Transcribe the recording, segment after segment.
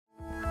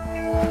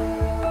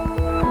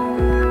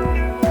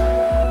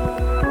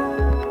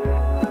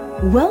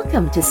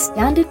Welcome to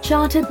Standard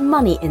Chartered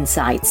Money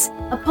Insights,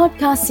 a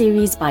podcast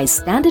series by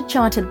Standard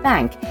Chartered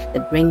Bank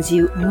that brings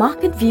you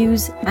market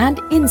views and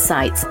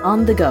insights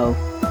on the go.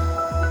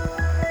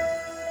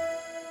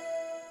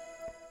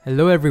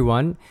 Hello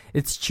everyone,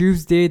 it's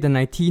Tuesday the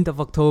 19th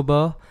of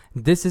October.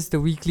 This is the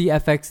Weekly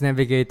FX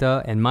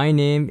Navigator and my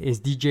name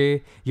is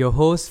DJ, your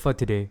host for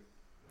today.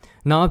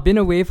 Now I've been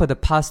away for the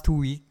past 2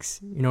 weeks,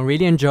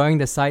 really enjoying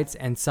the sights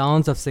and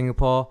sounds of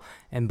Singapore,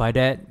 and by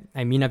that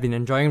I mean I've been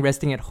enjoying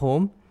resting at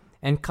home.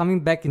 And coming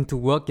back into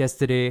work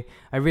yesterday,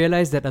 I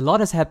realized that a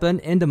lot has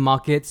happened in the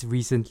markets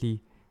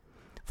recently.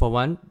 For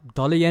one,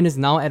 dollar yen is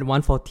now at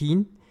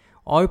 114.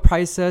 Oil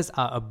prices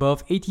are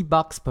above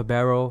 $80 per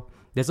barrel.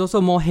 There's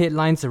also more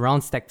headlines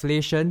around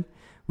stagflation,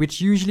 which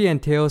usually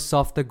entails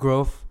softer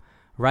growth,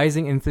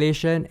 rising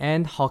inflation,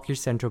 and hawkish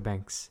central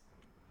banks.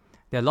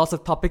 There are lots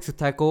of topics to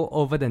tackle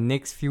over the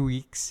next few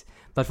weeks,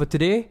 but for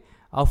today,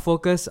 I'll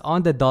focus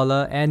on the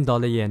dollar and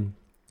dollar yen.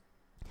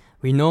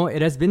 We know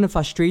it has been a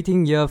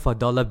frustrating year for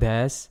dollar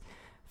bears.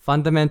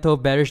 Fundamental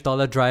bearish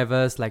dollar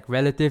drivers like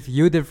relative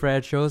yield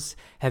differentials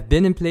have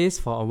been in place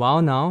for a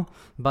while now,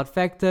 but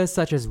factors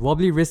such as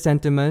wobbly risk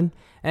sentiment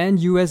and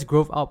US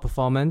growth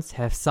outperformance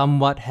have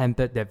somewhat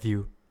hampered that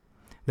view.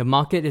 The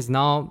market is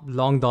now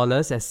long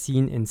dollars as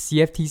seen in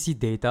CFTC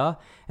data,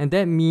 and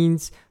that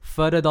means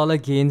further dollar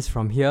gains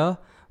from here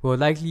will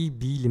likely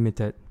be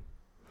limited.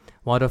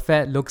 While the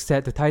Fed looks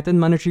set to tighten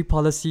monetary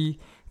policy,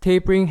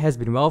 tapering has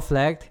been well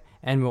flagged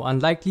and will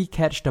unlikely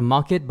catch the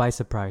market by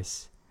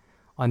surprise.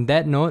 On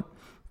that note,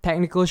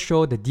 technicals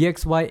show the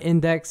DXY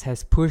index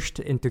has pushed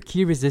into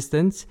key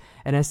resistance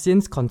and has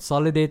since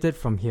consolidated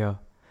from here.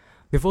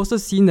 We've also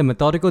seen the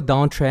methodical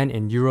downtrend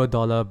in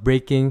euro-dollar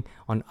breaking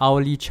on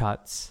hourly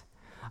charts.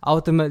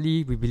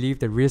 Ultimately, we believe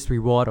the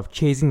risk-reward of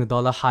chasing the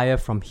dollar higher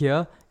from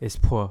here is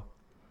poor.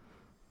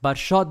 But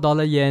short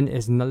dollar yen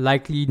is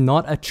likely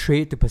not a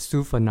trade to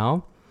pursue for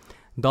now.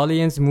 Dollar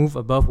yen's move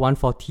above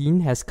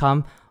 114 has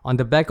come on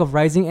the back of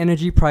rising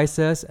energy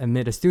prices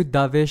amid a still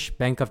dovish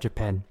Bank of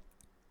Japan.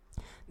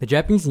 The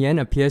Japanese yen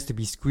appears to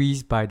be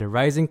squeezed by the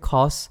rising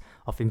costs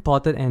of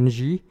imported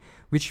energy,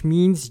 which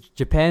means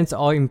Japan's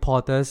oil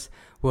importers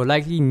will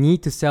likely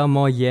need to sell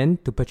more yen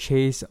to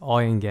purchase oil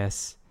and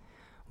gas.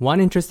 One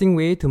interesting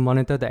way to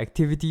monitor the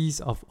activities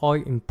of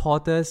oil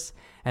importers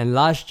and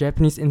large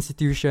Japanese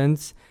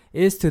institutions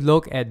is to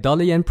look at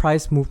dollar yen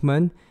price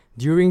movement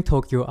during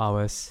Tokyo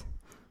hours.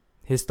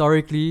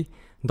 Historically,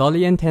 dollar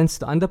yen tends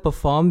to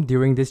underperform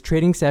during this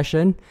trading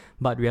session,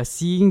 but we are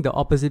seeing the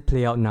opposite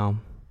play out now.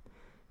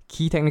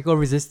 Key technical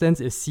resistance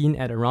is seen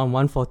at around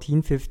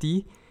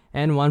 114.50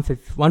 and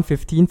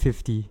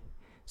 115.50.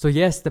 So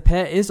yes, the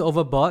pair is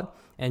overbought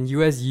and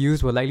US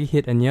yields will likely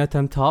hit a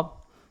near-term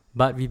top,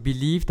 but we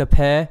believe the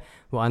pair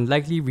will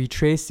unlikely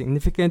retrace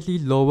significantly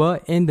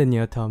lower in the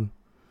near term.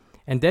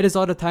 And that is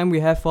all the time we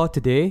have for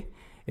today.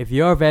 If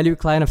you're a valued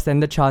client of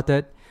Standard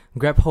Chartered,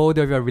 grab hold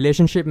of your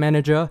relationship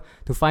manager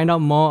to find out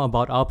more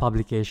about our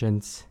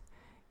publications.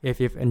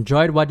 If you've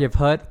enjoyed what you've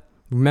heard,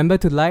 remember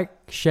to like,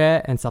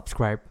 share, and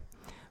subscribe.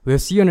 We'll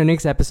see you on the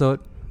next episode.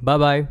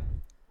 Bye-bye.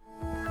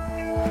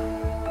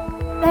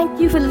 Thank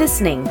you for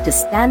listening to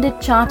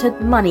Standard Chartered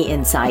Money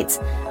Insights,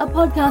 a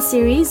podcast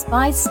series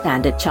by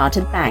Standard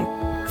Chartered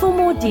Bank. For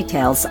more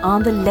details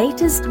on the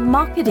latest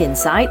market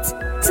insights,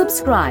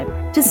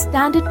 subscribe to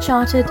Standard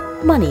Chartered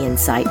Money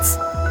Insights.